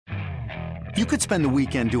You could spend the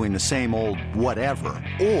weekend doing the same old whatever,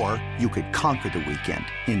 or you could conquer the weekend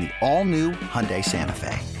in the all-new Hyundai Santa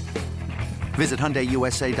Fe. Visit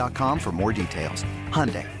HyundaiUSA.com for more details.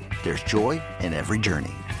 Hyundai, there's joy in every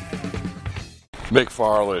journey.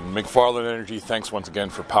 McFarland Energy, thanks once again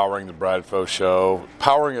for powering the Bradfo Show,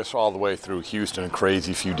 powering us all the way through Houston, a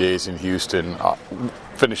crazy few days in Houston,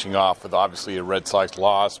 finishing off with obviously a Red Sox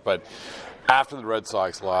loss, but after the Red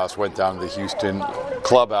Sox loss, went down to the Houston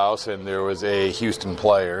clubhouse, and there was a Houston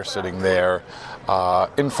player sitting there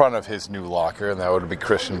in front of his new locker, and that would be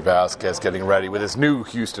Christian Vasquez getting ready with his new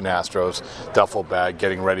Houston Astros duffel bag,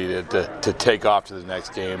 getting ready to take off to the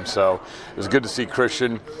next game. So it was good to see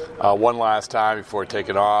Christian one last time before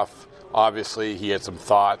taking off. Obviously, he had some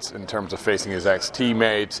thoughts in terms of facing his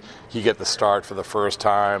ex-teammates. He got the start for the first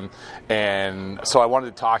time, and so I wanted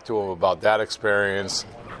to talk to him about that experience.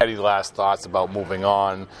 Any last thoughts about moving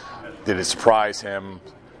on? Did it surprise him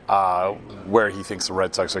where he thinks the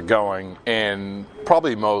Red Sox are going? And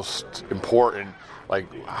probably most important, like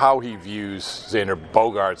how he views Xander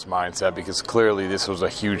Bogaerts' mindset, because clearly this was a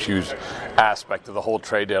huge aspect of the whole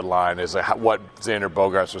trade deadline, is what Xander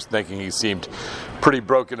Bogaerts was thinking. He seemed pretty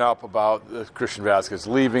broken up about Christian Vasquez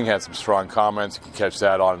leaving, had some strong comments. You can catch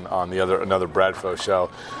that on another Bradfo Show.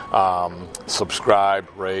 Subscribe,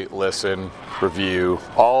 rate, listen, review,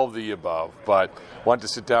 all of the above. But wanted to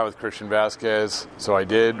sit down with Christian Vasquez, so I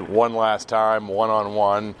did one last time,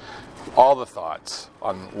 one-on-one. All the thoughts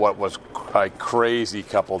on what was a crazy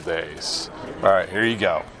couple days. All right, here you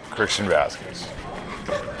go, Christian Vasquez.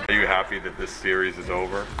 Are you happy that this series is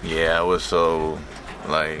over? Yeah, it was so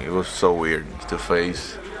weird to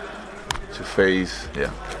face.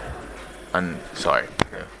 Yeah, I'm sorry.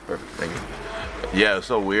 Yeah, perfect. Thank you. Yeah, it was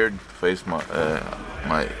so weird to face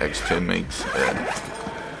my ex-teammates.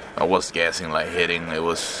 I was guessing like hitting. It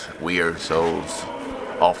was weird, so it was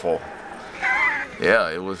awful.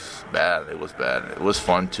 Yeah, it was bad. It was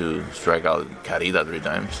fun to strike out Carita 3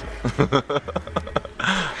 times.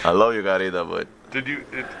 I love you, Carita, but did you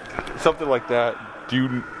something like that?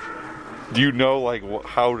 Do you know like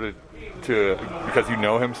how to because you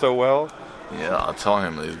know him so well? Yeah, I'll tell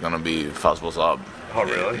him he's gonna be fastballs up. Oh,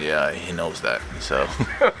 really? Yeah, he knows that. So,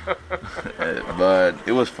 but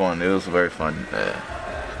it was fun. It was very fun.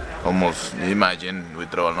 Almost imagine we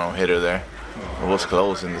throw a no-hitter there. It was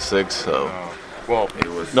close in the 6th, so. Well, it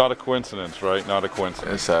was not a coincidence, right? Not a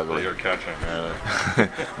coincidence. Exactly. You're catching.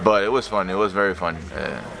 But it was fun. It was very fun.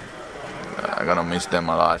 I'm gonna miss them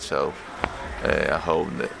a lot, so I hope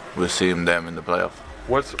that we'll see them in the playoff.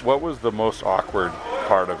 What was the most awkward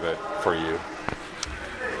part of it for you?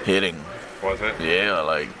 Hitting. Was it? Yeah,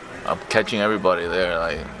 like I'm catching everybody there,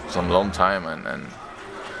 like some long time, and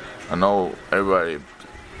I know everybody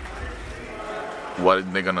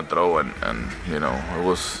what they're gonna throw, and you know, it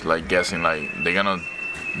was like guessing like they're gonna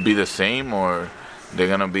be the same or they're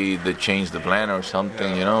gonna be they change the plan or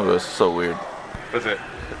something. You know, it was so weird.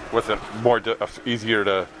 Was it more easier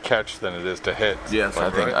to catch than it is to hit? Yes,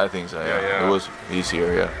 I think so. Yeah. It was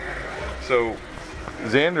easier. Yeah. So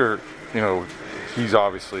Xander, you know, he's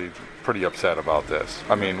obviously pretty upset about this.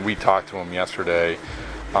 I mean, we talked to him yesterday.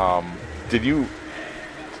 Do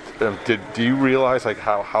you realize like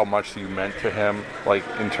how much you meant to him, like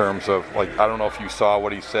in terms of like, I don't know if you saw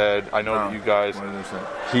what he said. I know that you guys.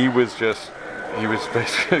 He was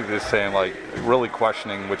basically just saying like really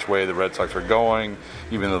questioning which way the Red Sox are going,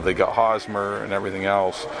 even though they got Hosmer and everything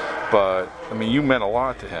else. But I mean, you meant a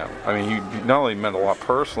lot to him. I mean, he not only meant a lot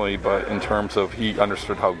personally, but in terms of he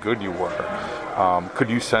understood how good you were. Could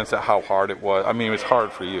you sense how hard it was? I mean, it was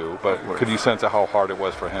hard for you, but could you sense how hard it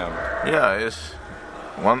was for him? Yeah, it's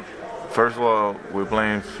one. First of all, we're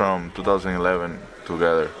playing from 2011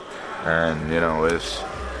 together, and you know,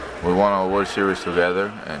 we won a World Series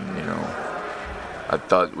together, and you know, I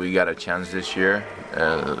thought we got a chance this year.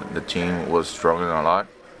 The team was struggling a lot,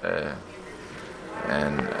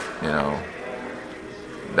 and you know,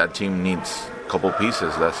 that team needs a couple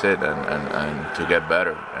pieces. That's it, and to get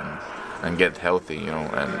better and get healthy, you know,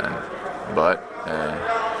 but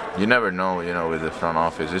you never know, you know, with the front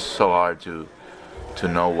office, it's so hard to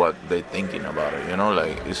know what they're thinking about it, you know,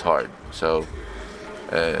 like it's hard. So,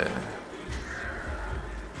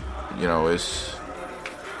 you know,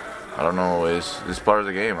 I don't know, it's part of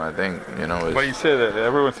the game, I think, you know. But you say that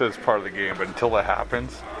everyone says it's part of the game, but until that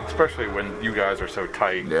happens, especially when you guys are so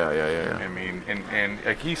tight. Yeah. I mean, and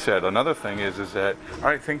like he said, another thing is that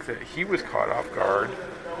I think that he was caught off guard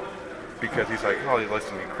because he's like, oh,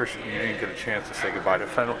 listen, Christian, you didn't get a chance to say goodbye to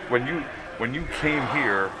Fenway. When you came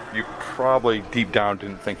here, you probably deep down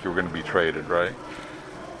didn't think you were going to be traded, right?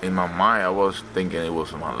 in my mind, I was thinking it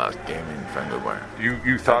was my last game in Fenway Park.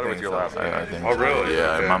 You thought it was your last game? I think oh, so. really?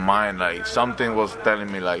 Yeah, okay. in my mind, like something was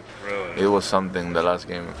telling me like really? it was something the last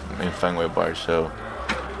game in Fenway Park. So,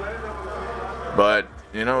 but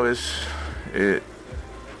you know, I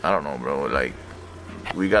don't know, bro. Like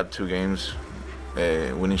we got 2 games,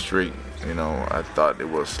 winning streak. You know, I thought it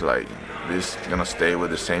was like this gonna stay with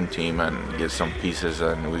the same team and get some pieces,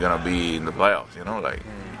 and we're gonna be in the playoffs. You know, like.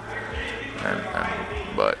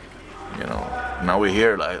 But you know, now we're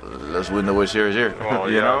here. Like, let's win the World Series here. Well,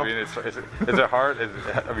 you know? I mean, is it hard?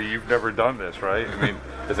 I mean, you've never done this, right? I mean,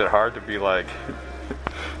 is it hard to be like?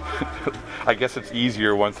 I guess it's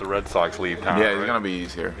easier once the Red Sox leave town. Yeah, it's right? gonna be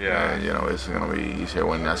easier. Yeah, you know, it's gonna be easier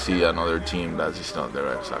when I see another team that's just not the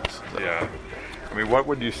Red Sox. So. Yeah. I mean, what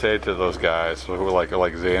would you say to those guys who are like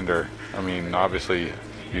Xander? I mean, obviously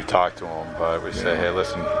you talk to him, but we say, hey,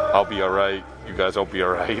 listen, I'll be all right. You guys will be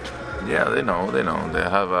all right. Yeah, they know. They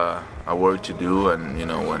have a work to do, and you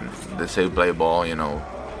know, when they say play ball, you know,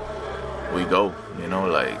 we go. You know,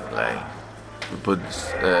 like we put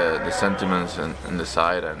the sentiments in the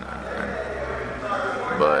side,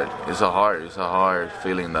 but it's a hard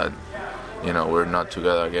feeling that, you know, we're not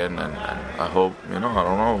together again, and I hope, you know, I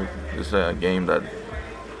don't know, it's a game that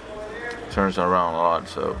turns around a lot.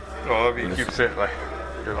 So. Well, I mean, you keep saying like.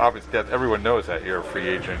 Obviously, everyone knows that you're a free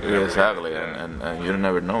agent. Yeah, exactly, and you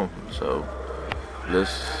never know. So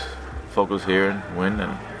let's focus here and win,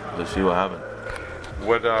 and let's see what happens.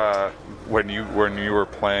 What when you were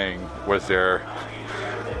playing, was there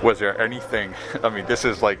anything? I mean, this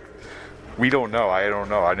is like we don't know. I don't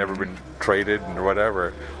know. I've never been traded or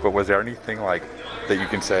whatever. But was there anything like that you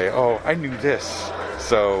can say? Oh, I knew this,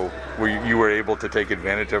 so you were able to take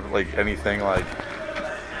advantage of like anything like.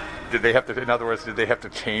 Did they have to? In other words, did they have to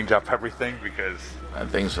change up everything? Because I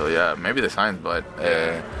think so. Yeah, maybe the signs, but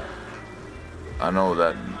I know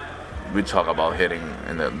that we talk about hitting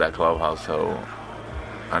in that clubhouse, so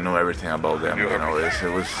I know everything about them. You know,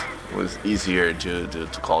 it was easier to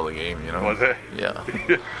call the game. You know. Was it? Yeah.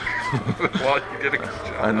 Well, you did a good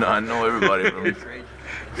job. I know everybody.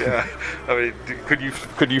 Yeah. I mean,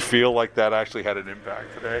 could you feel like that actually had an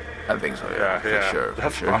impact today? I think so. Yeah. For sure.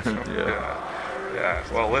 That's for sure. awesome. Yeah.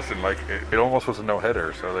 Well, listen, like it almost was a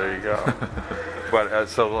no-hitter, so there you go. But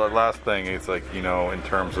so the last thing is like, you know, in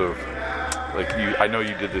terms of like I know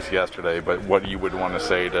you did this yesterday, but what you would want to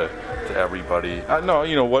say to everybody? No,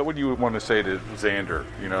 you know, what would you want to say to Xander?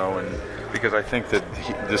 You know, and because I think that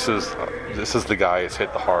this is the guy that's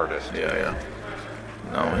hit the hardest. Yeah.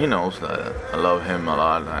 No, he knows that I love him a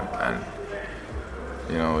lot, and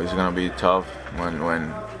you know, it's gonna be tough when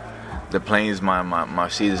the plane's my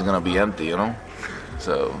seat is gonna be empty. You know.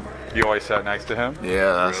 So you always sat next to him?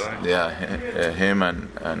 Yeah, really? Him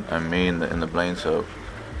and me in the plane. So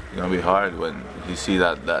it's gonna be hard when you see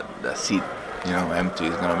that seat, you know, empty.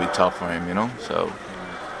 It's gonna be tough for him, you know. So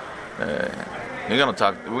we're gonna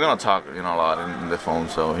talk, you know, a lot in the phone.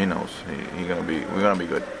 So he knows we're gonna be good. We're gonna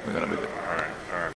be good. All right.